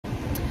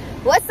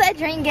What's up,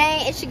 Dream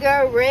Gang? It's your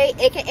girl Ray,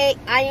 aka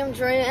I Am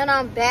Dream, and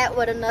I'm back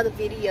with another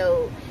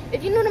video.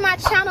 If you're new to my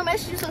channel, make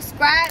sure you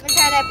subscribe and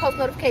turn that post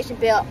notification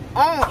bell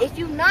on. If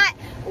you're not,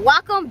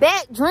 welcome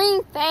back,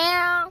 Dream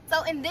fam.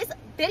 So in this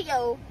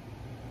video,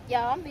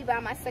 y'all, I'm gonna be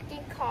buying my second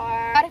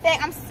car. Matter of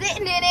fact, I'm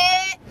sitting in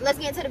it. Let's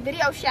get into the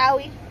video, shall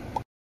we?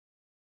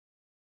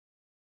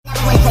 I'm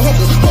the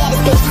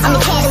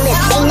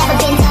catalyst. Ain't never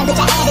been done, but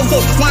I added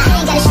this. Now I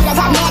ain't gotta shoot, I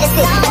got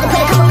medicine. Gotta put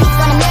a couple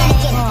beats on a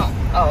mannequin.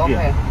 Oh,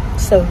 okay. Yeah.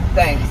 So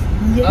Thanks.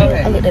 yeah,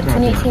 Okay. I looked at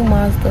 2018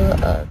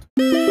 Mazda.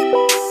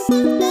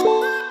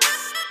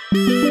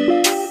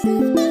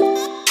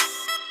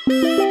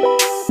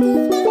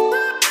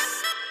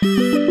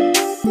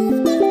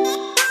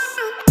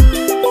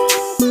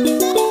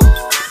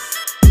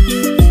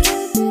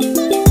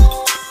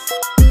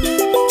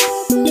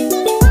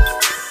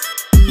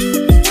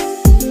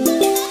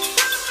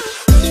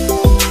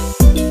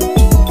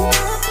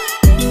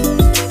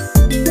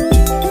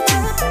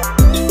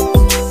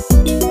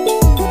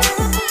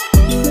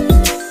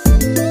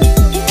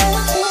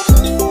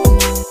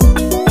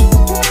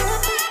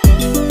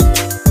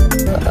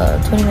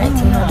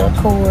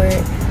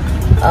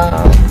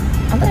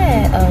 I'm gonna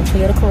add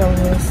Toyota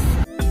Corollas.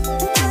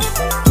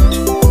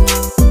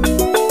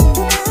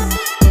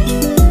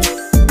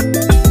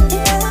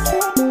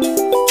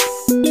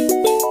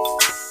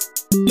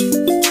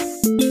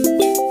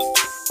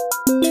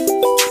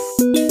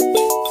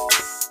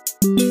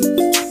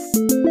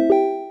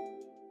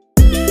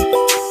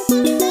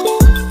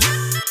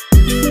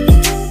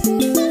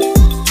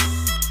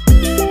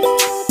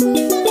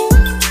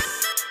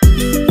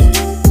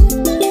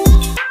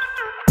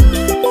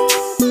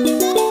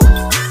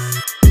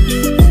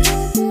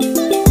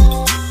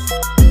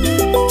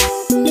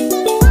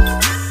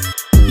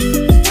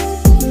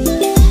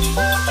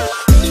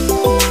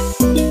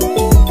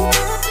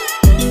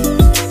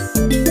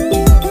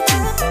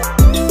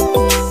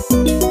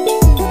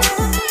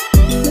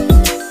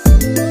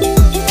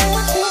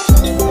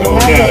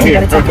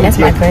 That's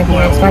my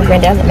granddad. So my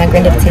granddad let my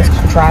granddad take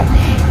drive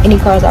any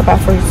cars I buy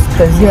first,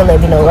 because he'll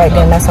let me know right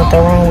then that's something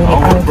wrong with it.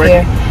 I don't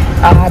care.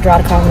 I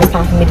drive the car when it's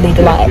time for me to leave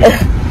the lot.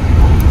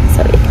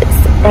 So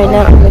yes, right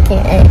now I'm looking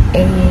at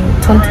a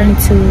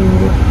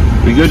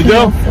 2022 We good to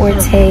go? Forte.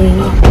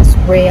 It's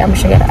red. I'm gonna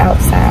show you the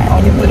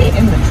outside in a minute.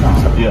 In the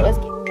trunk. Yeah. Let's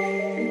get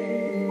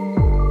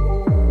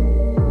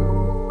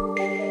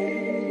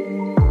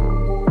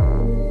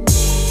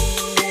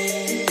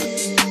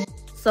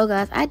So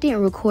guys, I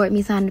didn't record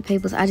me signing the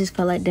papers. I just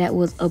felt like that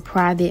was a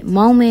private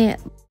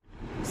moment.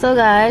 So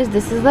guys,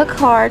 this is the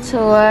car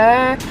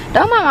tour.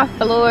 Don't mind my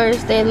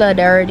floors, they a little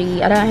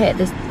dirty. I done had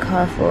this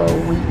car for a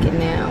week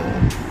now.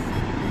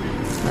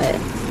 But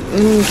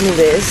let me do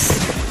this.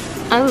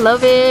 I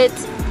love it.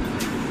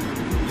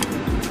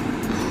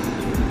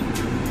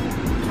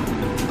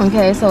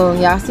 Okay, so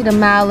y'all see the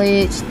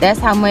mileage. That's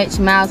how much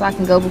miles I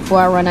can go before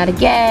I run out of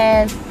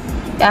gas.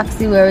 Y'all can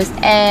see where it's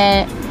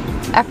at.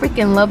 I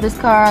freaking love this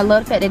car. I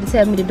love the fact that they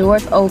tell me the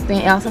door's open.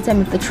 It also tell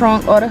me if the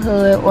trunk or the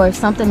hood or if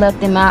something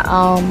left in my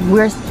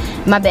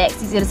my back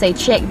seats, it'll say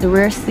check the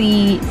rear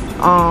seats.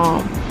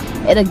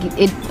 Let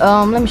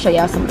me show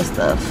y'all some of the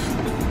stuff.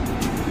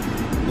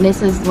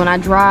 This is when I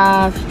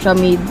drive. Show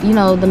me, you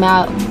know, the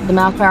mile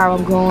per hour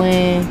I'm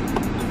going.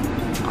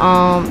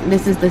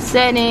 This is the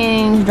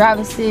settings,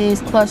 driver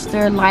assist,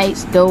 cluster,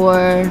 lights,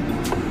 door.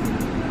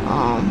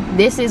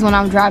 This is when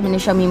I'm driving to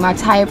show me my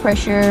tire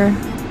pressure.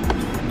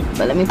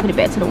 But let me put it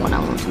back to the one I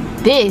want to.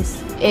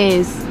 This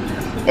is,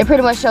 it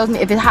pretty much shows me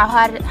if it's how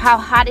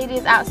hot it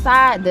is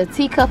outside. The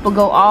teacup will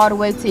go all the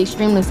way to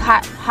extremely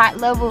hot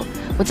level,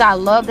 which I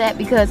love that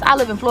because I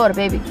live in Florida,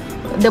 baby.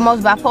 The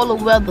most bipolar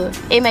weather.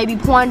 It may be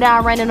pouring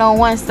down, raining on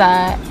one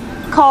side,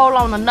 cold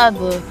on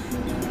another,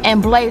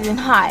 and blazing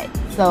hot.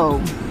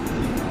 So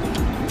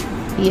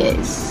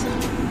yes,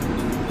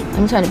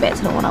 let me turn it back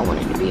to the one I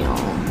wanted to be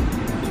on.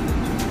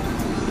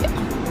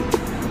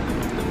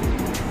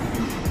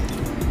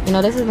 You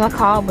know, this is my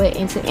call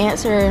button to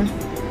answer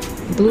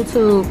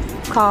Bluetooth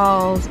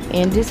calls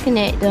and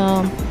disconnect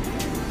them.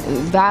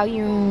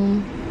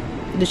 Volume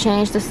to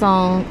change the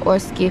song or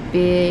skip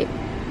it.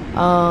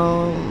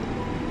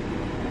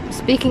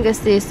 Speaking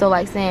assist, so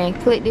like saying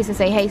click this and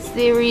say hey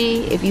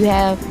Siri if you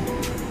have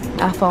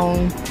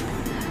iPhone.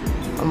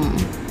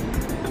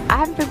 I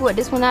haven't figured what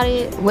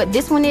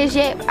this one is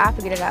yet, but I'll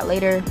figure it out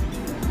later.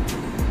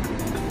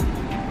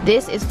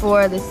 This is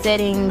for the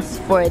settings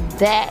for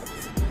that.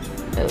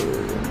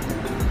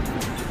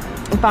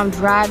 If I'm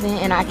driving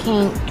and I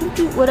can't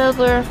do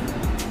whatever,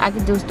 I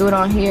can just do it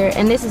on here.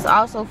 And this is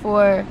also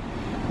for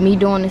me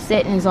doing the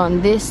settings on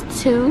this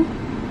too,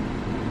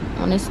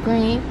 on this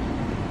screen.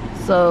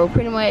 So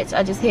pretty much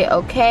I just hit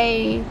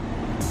OK.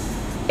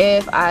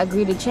 If I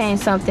agree to change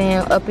something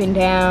up and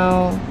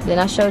down, then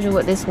I showed you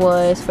what this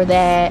was for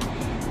that.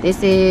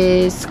 This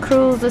is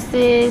cruise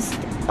assist.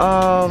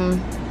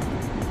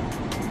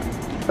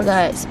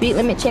 Forgot speed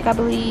limit check, I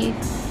believe.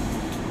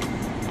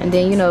 And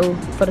then, you know,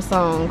 for the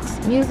songs,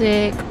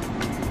 music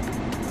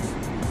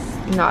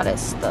and all that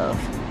stuff.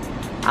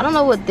 I don't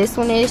know what this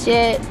one is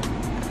yet.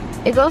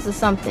 It goes to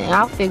something.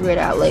 I'll figure it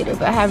out later,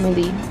 but I haven't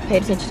really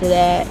paid attention to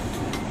that.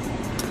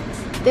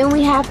 Then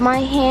we have my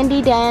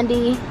handy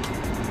dandy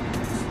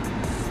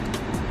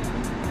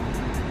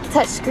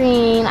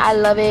touchscreen. I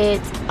love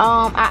it.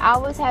 I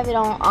always have it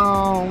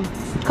on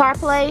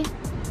CarPlay,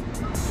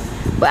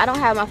 but I don't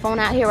have my phone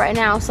out here right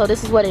now, so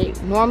this is what it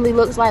normally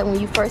looks like when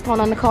you first turn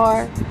on the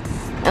car.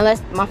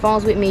 Unless my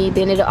phone's with me,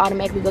 then it'll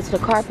automatically go to the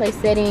CarPlay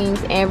settings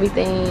and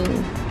everything.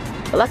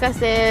 But like I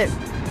said,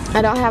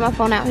 I don't have my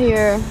phone out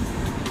here.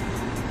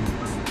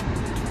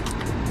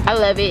 I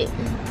love it.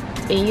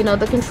 And you know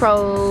the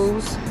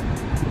controls,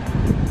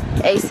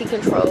 AC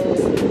controls,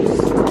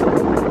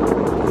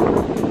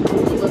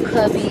 little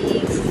cubby.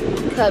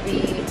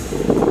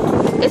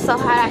 It's so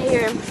hot out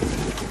here.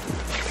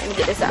 Let me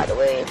get this out of the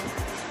way.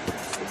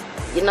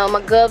 You know,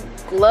 my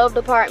glove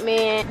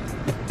department,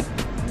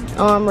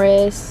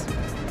 armrest.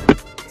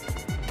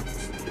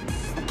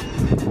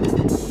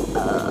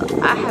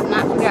 I have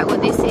not figured out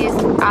what this is.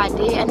 I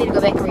need to go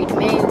back and read the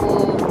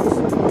manual.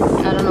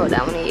 And I don't know what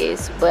that one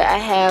is. But I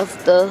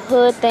have the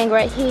hood thing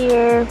right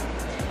here,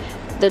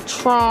 the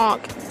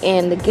trunk,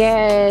 and the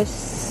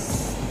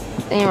gas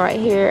thing right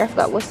here. I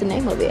forgot what's the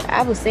name of it.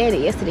 I was saying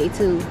it yesterday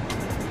too.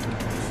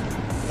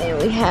 And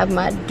we have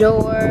my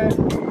door.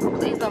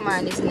 Please don't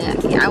mind this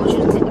napkin. I was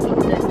using it to keep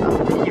the dust off,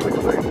 but it didn't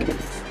really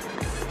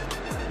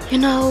work. You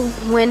know,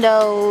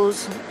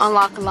 windows,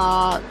 unlock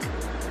lock.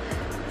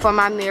 For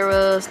my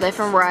mirrors, left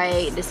and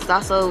right. This is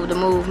also to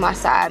move my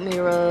side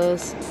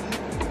mirrors.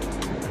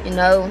 You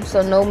know,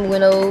 so no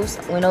windows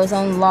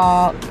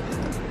unlocked.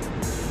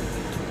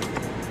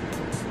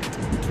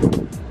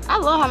 I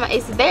love how my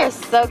AC, they're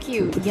so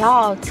cute.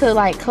 Y'all, to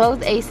like close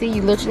the AC,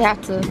 you literally have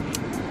to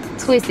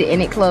twist it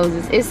and it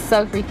closes. It's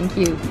so freaking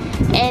cute.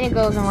 And it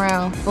goes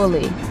around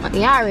fully.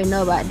 Y'all already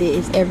know about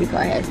this. Every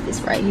car has this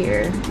right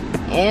here.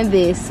 And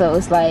this, so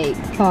it's like,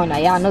 come on now,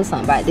 y'all know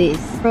something about this.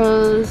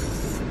 Rose.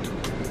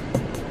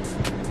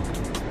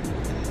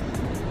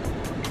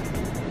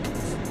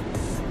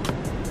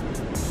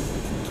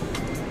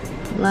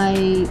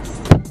 Lights,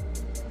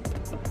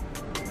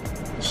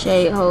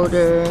 shade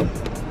holder,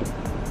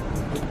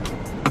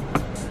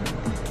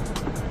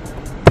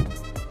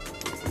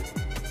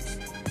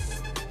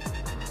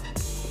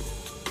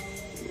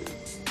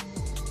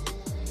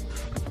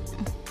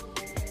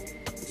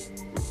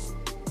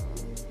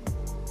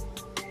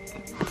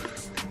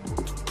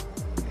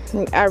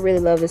 I really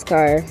love this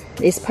car.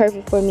 It's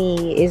perfect for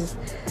me. It's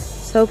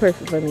so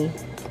perfect for me.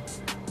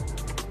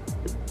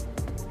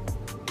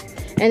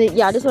 And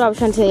y'all, this is what I was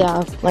trying to tell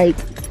y'all. Like,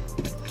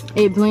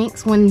 it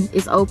blinks when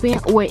it's open,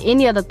 or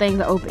any other things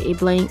are open, it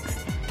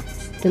blinks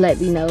to let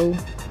me know.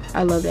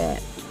 I love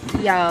that.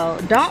 Y'all,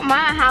 don't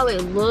mind how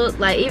it looked.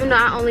 Like, even though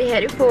I only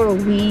had it for a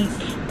week,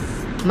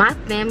 my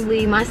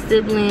family, my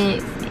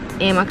siblings,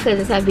 and my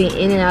cousins have been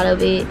in and out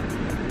of it.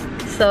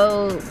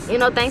 So, you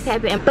know, things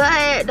happen.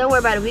 But don't worry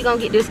about it. We're gonna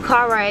get this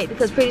car right,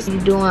 because pretty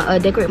soon doing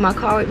decorate my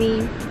car with me.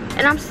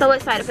 And I'm so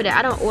excited for that.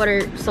 I don't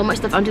order so much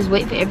stuff. I'm just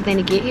waiting for everything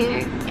to get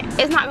here.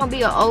 It's not gonna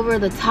be an over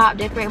the top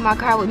decorate my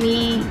car with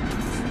me.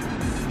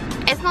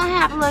 It's gonna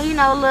have a little, you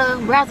know,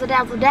 little razzle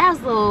dazzle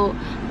dazzle,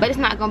 but it's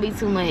not gonna be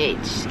too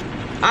much.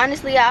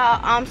 Honestly, y'all,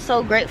 I'm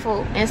so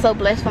grateful and so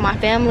blessed for my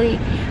family,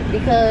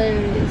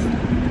 because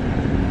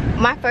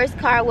my first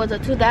car was a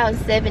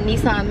 2007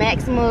 Nissan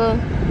Maxima,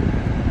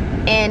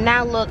 and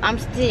now look, I'm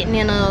sitting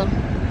in a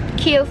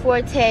Kia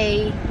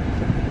Forte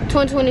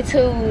 2022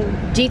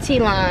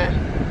 GT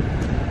line.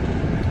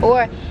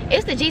 Or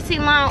it's the GT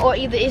line, or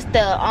either it's the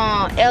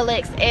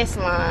LXS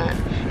line.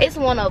 It's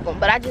one of them,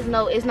 but I just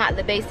know it's not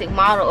the basic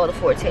model of the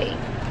Forte.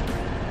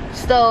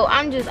 So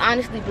I'm just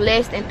honestly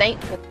blessed and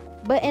thankful.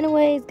 But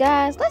anyways,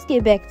 guys, let's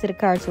get back to the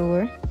car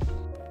tour.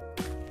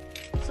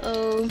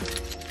 So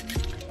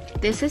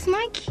this is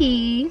my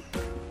key.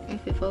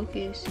 If it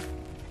focus.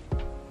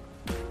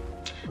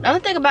 The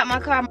only thing about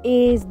my car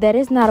is that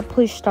it's not a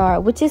push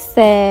start, which is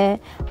sad,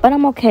 but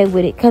I'm okay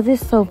with it because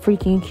it's so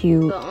freaking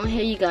cute. So on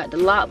here you got the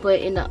lock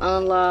button, the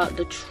unlock,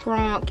 the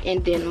trunk,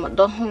 and then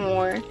the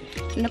horn,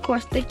 and of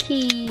course the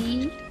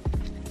key.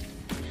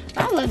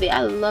 I love it.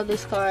 I love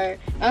this car.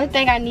 The only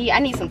thing I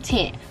need some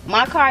tint.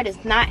 My car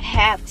does not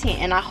have tint,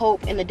 and I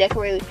hope in the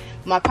decorate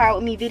my car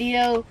with me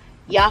video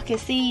y'all can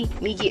see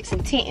me get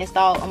some tint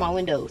installed on my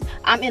windows.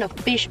 I'm in a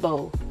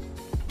fishbowl.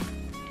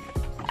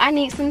 I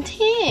need some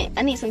tint.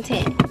 I need some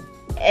tint.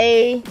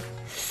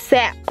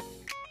 ASAP.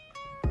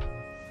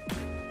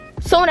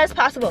 Soon as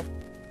possible.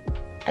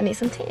 I need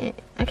some tint.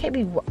 I can't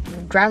be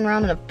driving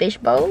around in a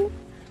fishbowl.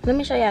 Let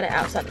me show y'all the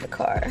outside of the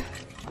car.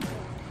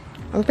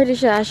 I'm pretty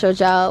sure I showed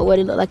y'all what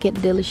it looked like at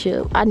the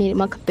dealership.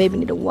 My baby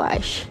need a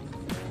wash.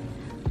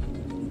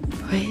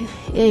 It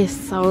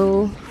is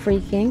so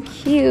freaking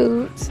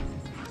cute.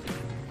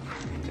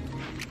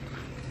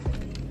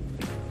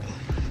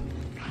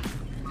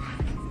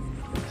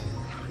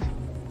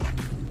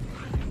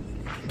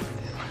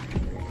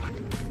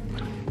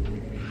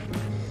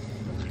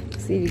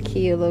 See the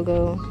Kia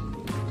logo.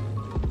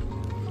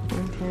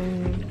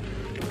 Okay.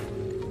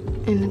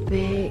 In the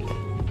back.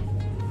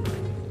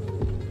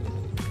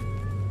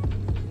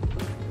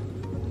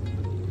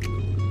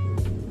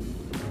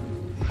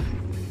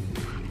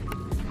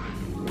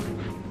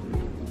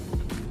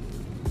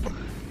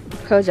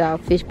 told y'all,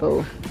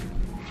 fishbowl.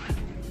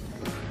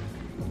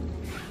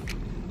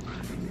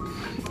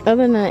 Other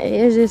than that,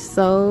 it's just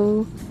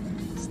so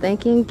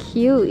stinking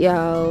cute,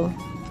 y'all.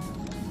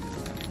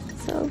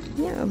 So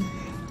yeah,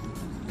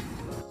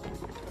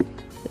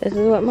 this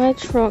is what my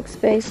trunk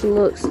space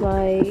looks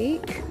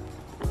like.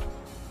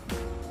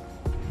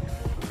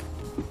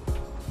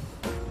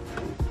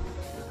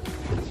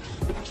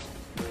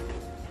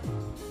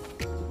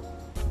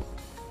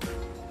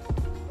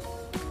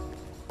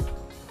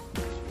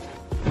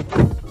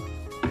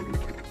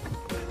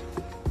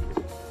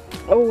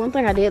 Oh, one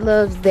thing I did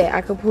love is that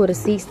I could pull the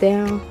seats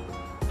down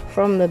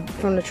from the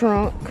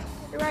trunk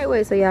the right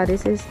way. So y'all,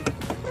 this is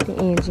the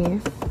engine.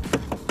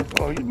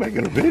 Oh, you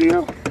making a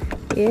video?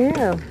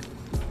 Yeah.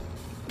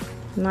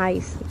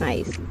 Nice,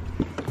 nice.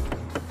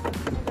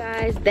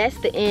 Guys, that's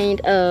the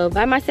end of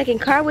Buy My Second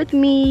Car With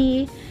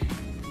Me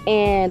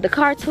and the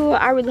car tour.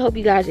 I really hope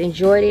you guys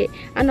enjoyed it.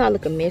 I know I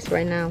look a mess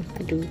right now.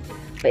 I do.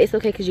 But it's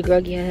okay because your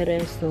girl get her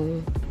ass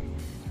soon.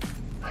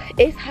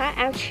 It's hot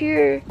out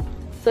here.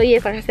 So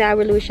yes, like I said, I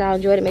really wish y'all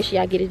enjoyed it. Make sure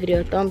y'all give this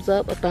video a thumbs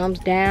up, a thumbs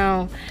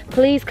down.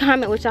 Please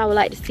comment what y'all would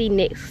like to see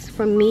next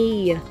from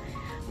me.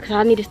 Because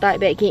I need to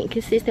start back getting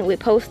consistent with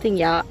posting,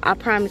 y'all. I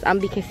promise I'm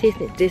going to be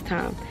consistent this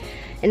time.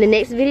 And the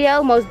next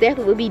video, most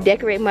definitely will be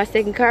decorating my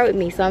second car with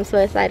me. So I'm so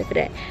excited for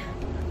that.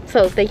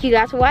 So thank you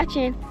guys for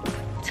watching.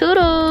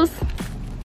 Toodles!